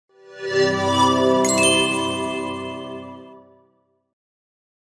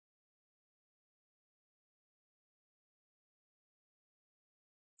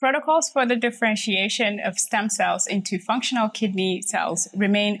Protocols for the differentiation of stem cells into functional kidney cells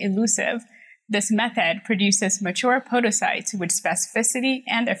remain elusive. This method produces mature podocytes with specificity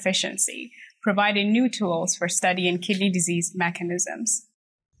and efficiency, providing new tools for studying kidney disease mechanisms.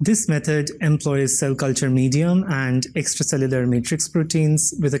 This method employs cell culture medium and extracellular matrix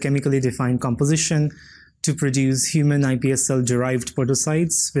proteins with a chemically defined composition to produce human iPS cell-derived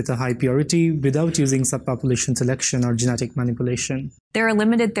podocytes with a high purity without using subpopulation selection or genetic manipulation. There are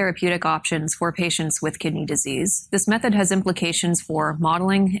limited therapeutic options for patients with kidney disease. This method has implications for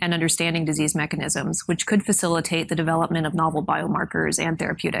modeling and understanding disease mechanisms, which could facilitate the development of novel biomarkers and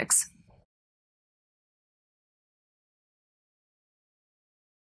therapeutics.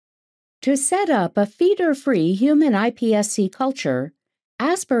 To set up a feeder-free human iPSC culture,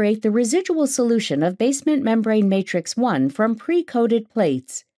 aspirate the residual solution of basement membrane matrix 1 from pre-coated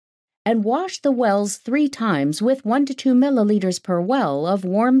plates and wash the wells 3 times with 1 to 2 milliliters per well of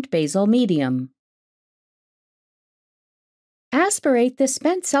warmed basal medium. Aspirate the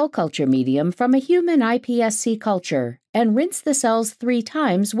spent cell culture medium from a human iPSC culture and rinse the cells 3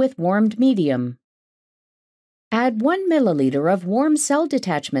 times with warmed medium. Add 1 milliliter of warm cell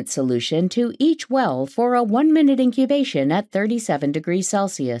detachment solution to each well for a 1-minute incubation at 37 degrees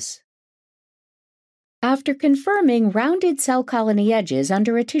Celsius. After confirming rounded cell colony edges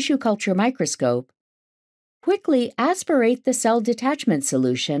under a tissue culture microscope, quickly aspirate the cell detachment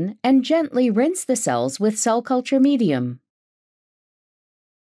solution and gently rinse the cells with cell culture medium.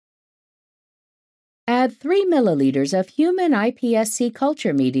 Add 3 milliliters of human iPSC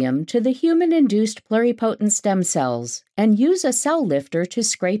culture medium to the human-induced pluripotent stem cells and use a cell lifter to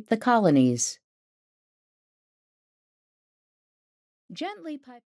scrape the colonies. Gently pipe